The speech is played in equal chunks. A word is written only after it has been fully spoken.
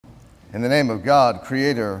In the name of God,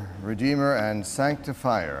 Creator, Redeemer, and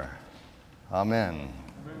Sanctifier. Amen.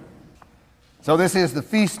 So this is the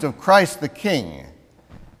feast of Christ the King.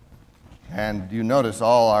 And you notice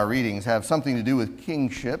all our readings have something to do with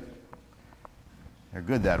kingship. They're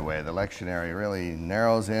good that way. The lectionary really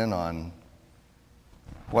narrows in on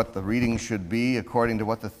what the reading should be according to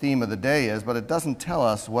what the theme of the day is, but it doesn't tell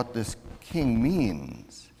us what this king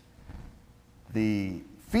means. The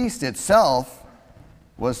feast itself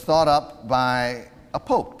was thought up by a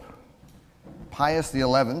pope. Pius XI,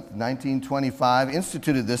 1925,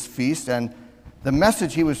 instituted this feast, and the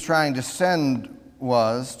message he was trying to send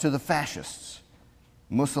was to the fascists.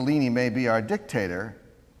 Mussolini may be our dictator,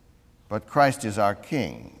 but Christ is our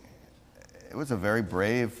king. It was a very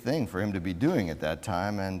brave thing for him to be doing at that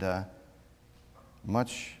time, and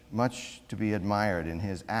much to be admired in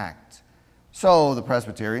his act. So the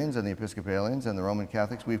Presbyterians and the Episcopalians and the Roman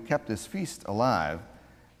Catholics, we've kept this feast alive,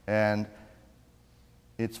 and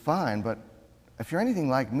it's fine, but if you're anything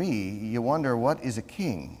like me, you wonder, what is a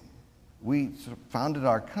king? We founded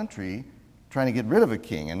our country trying to get rid of a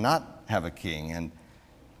king and not have a king, and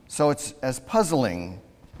so it's as puzzling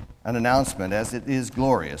an announcement as it is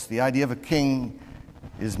glorious. The idea of a king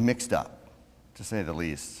is mixed up, to say the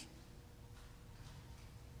least.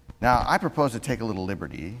 Now, I propose to take a little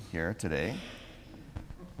liberty here today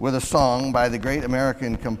with a song by the great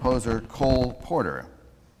American composer Cole Porter.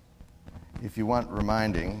 If you want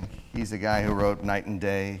reminding, he's the guy who wrote Night and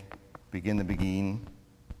Day, Begin the Begin,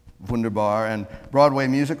 Wunderbar, and Broadway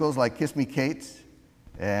musicals like Kiss Me Kate,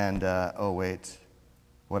 and,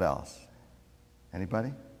 what else?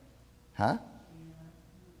 Anybody? Huh?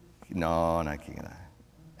 No, not King and I.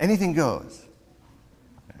 Anything goes.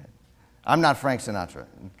 I'm not Frank Sinatra,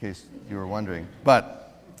 in case you were wondering.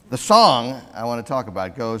 But the song I want to talk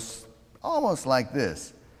about goes almost like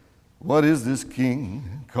this. What is this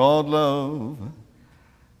king called love?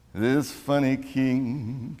 This funny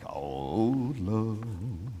king called love.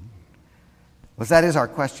 Well, that is our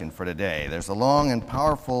question for today. There's a long and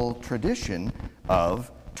powerful tradition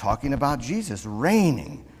of talking about Jesus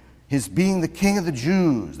reigning, his being the King of the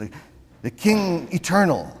Jews, the King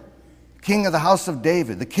eternal, King of the house of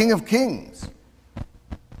David, the King of kings.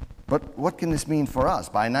 But what can this mean for us?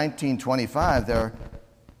 By 1925, there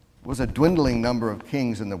was a dwindling number of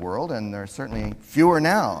kings in the world, and there are certainly fewer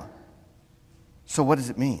now. So what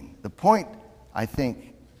does it mean? The point, I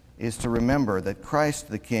think, is to remember that Christ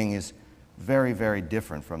the King is very, very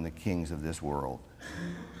different from the kings of this world.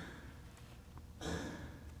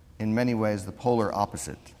 In many ways, the polar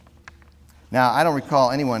opposite. Now, I don't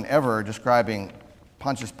recall anyone ever describing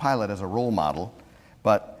Pontius Pilate as a role model,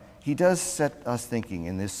 but he does set us thinking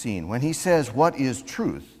in this scene. When he says, "What is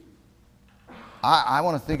truth?" I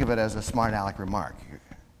want to think of it as a smart aleck remark,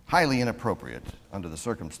 highly inappropriate under the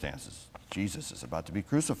circumstances. Jesus is about to be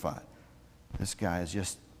crucified. This guy is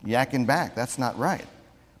just yakking back. That's not right.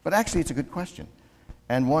 But actually, it's a good question,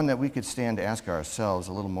 and one that we could stand to ask ourselves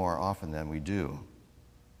a little more often than we do.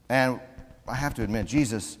 And I have to admit,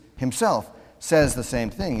 Jesus himself says the same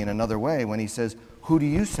thing in another way when he says, "Who do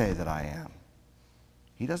you say that I am?"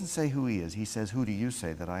 He doesn't say who he is. He says, "Who do you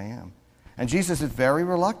say that I am?" And Jesus is very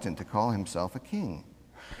reluctant to call himself a king.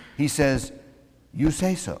 He says, "You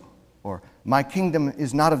say so," or "My kingdom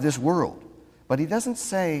is not of this world." But he doesn't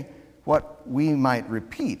say what we might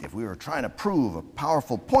repeat if we were trying to prove a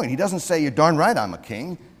powerful point. He doesn't say, "You're darn right I'm a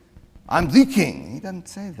king. I'm the king." He doesn't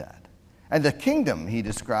say that. And the kingdom he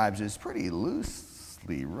describes is pretty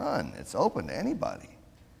loosely run. It's open to anybody.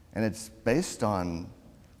 And it's based on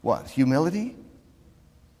what? Humility?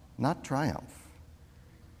 Not triumph.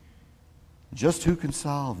 Just who can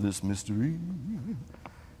solve this mystery?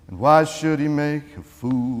 And why should he make a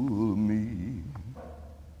fool of me?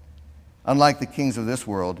 Unlike the kings of this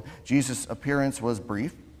world, Jesus' appearance was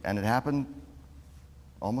brief, and it happened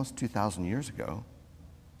almost 2,000 years ago.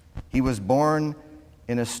 He was born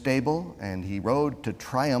in a stable, and he rode to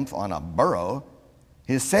triumph on a burro.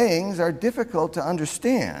 His sayings are difficult to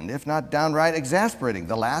understand, if not downright exasperating.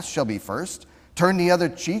 The last shall be first. Turn the other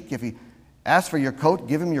cheek. If he asks for your coat,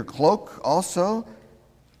 give him your cloak also.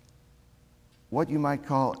 What you might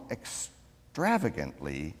call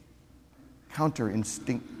extravagantly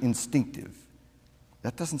counter-instinctive.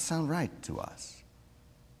 That doesn't sound right to us.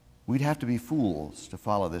 We'd have to be fools to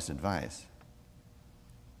follow this advice.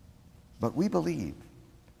 But we believe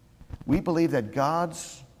that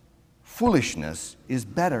God's foolishness is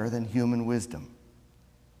better than human wisdom.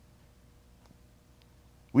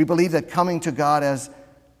 We believe that coming to God as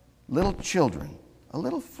little children, a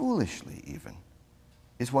little foolishly even,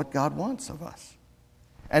 is what God wants of us.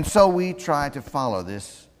 And so we try to follow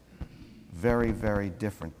this very, very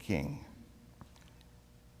different king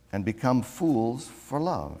and become fools for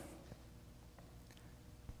love.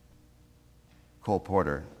 Cole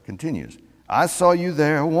Porter continues, I saw you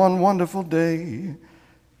there one wonderful day.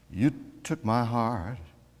 You took my heart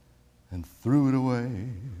and threw it away.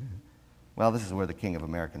 Well, this is where the king of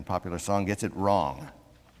American popular song gets it wrong.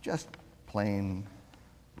 Just plain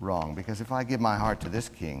wrong. Because if I give my heart to this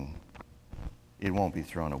king, it won't be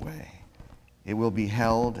thrown away. It will be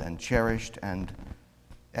held and cherished and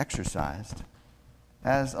exercised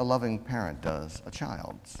as a loving parent does a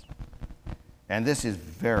child's. And this is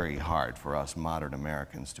very hard for us modern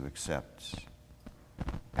Americans to accept.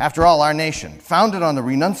 After all, our nation, founded on the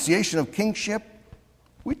renunciation of kingship,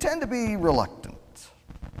 we tend to be reluctant,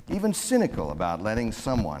 even cynical about letting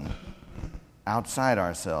someone outside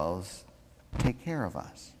ourselves take care of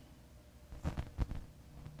us.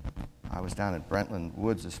 I was down at Brentland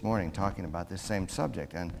Woods this morning talking about this same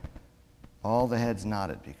subject, and all the heads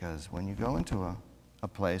nodded, because when you go into a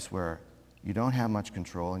place where you don't have much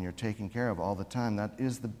control and you're taken care of all the time, that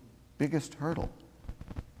is the biggest hurdle.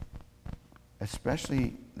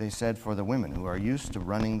 Especially, they said, for the women who are used to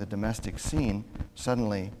running the domestic scene,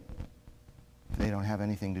 suddenly they don't have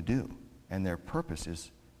anything to do, and their purpose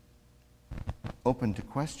is open to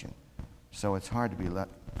question. So it's hard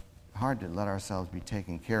to let ourselves be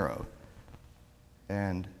taken care of.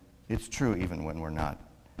 And it's true even when we're not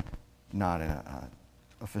in a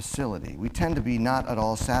facility. We tend to be not at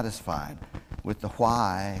all satisfied with the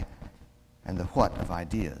why and the what of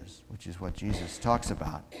ideas, which is what Jesus talks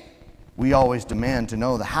about. We always demand to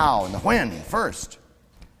know the how and the when first.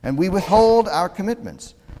 And we withhold our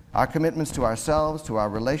commitments to ourselves, to our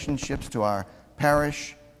relationships, to our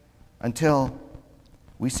parish, until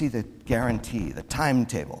we see the guarantee, the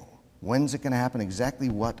timetable. When's it going to happen, exactly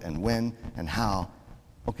what and when and how?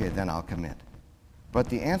 Okay, then I'll commit. But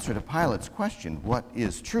the answer to Pilate's question, what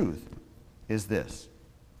is truth, is this.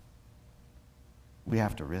 We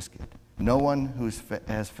have to risk it. No one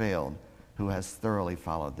has failed who has thoroughly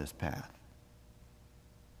followed this path.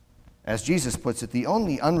 As Jesus puts it, the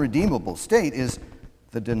only unredeemable state is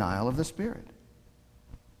the denial of the Spirit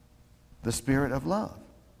of love.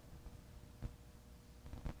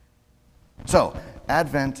 So,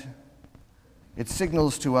 Advent, it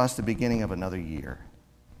signals to us the beginning of another year.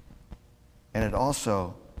 And it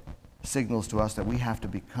also signals to us that we have to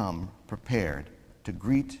become prepared to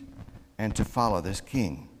greet and to follow this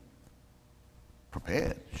King.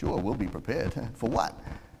 Prepared? Sure, we'll be prepared. For what?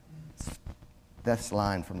 That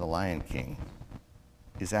line from The Lion King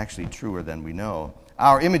is actually truer than we know.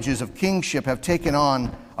 Our images of kingship have taken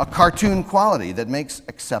on a cartoon quality that makes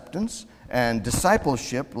acceptance and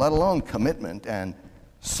discipleship, let alone commitment and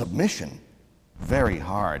submission, very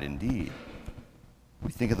hard indeed.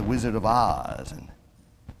 We think of the Wizard of Oz and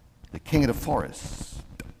the King of the Forest,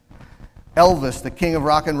 Elvis, the king of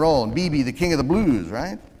rock and roll, and BB, the king of the blues,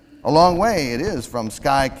 right? A long way it is from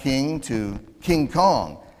Sky King to King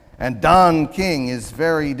Kong. And Don King is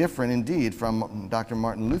very different indeed from Dr.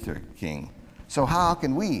 Martin Luther King. So how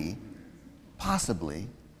can we possibly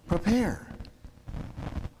prepare?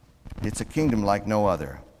 It's a kingdom like no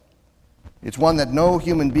other. It's one that no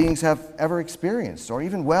human beings have ever experienced or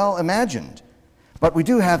even well imagined. But we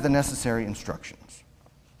do have the necessary instructions.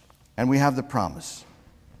 And we have the promise.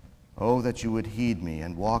 Oh, that you would heed me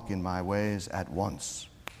and walk in my ways at once.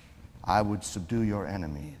 I would subdue your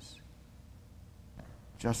enemies.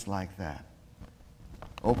 Just like that.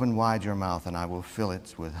 Open wide your mouth and I will fill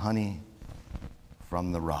it with honey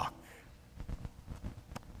from the rock.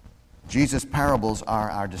 Jesus' parables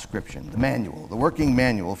are our description, the manual, the working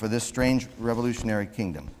manual for this strange revolutionary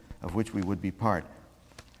kingdom of which we would be part.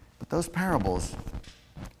 But those parables,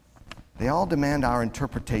 they all demand our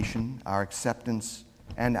interpretation, our acceptance,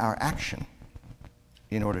 and our action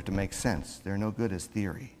in order to make sense. They're no good as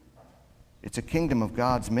theory. It's a kingdom of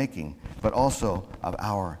God's making, but also of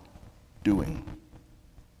our doing.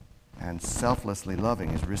 And selflessly loving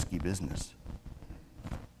is risky business.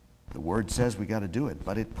 The word says we got to do it,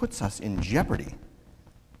 but it puts us in jeopardy.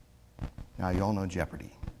 Now, you all know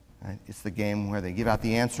Jeopardy, right? It's the game where they give out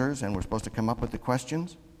the answers and we're supposed to come up with the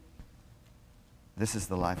questions. This is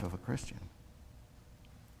the life of a Christian.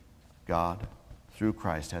 God, through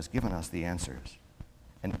Christ, has given us the answers,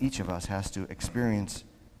 and each of us has to experience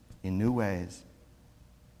in new ways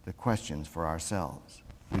the questions for ourselves.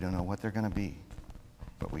 We don't know what they're going to be,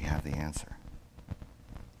 but we have the answer.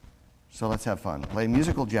 So let's have fun. Play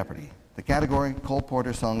musical Jeopardy. The category, Cole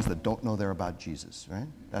Porter songs that don't know they're about Jesus, right?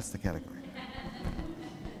 That's the category.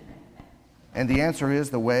 And the answer is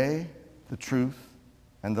the way, the truth,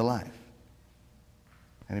 and the life.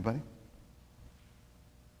 Anybody?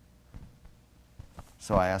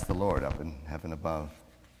 So I asked the Lord up in heaven above,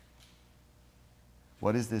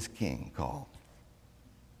 what is this king called?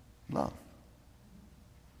 Love.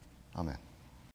 Amen.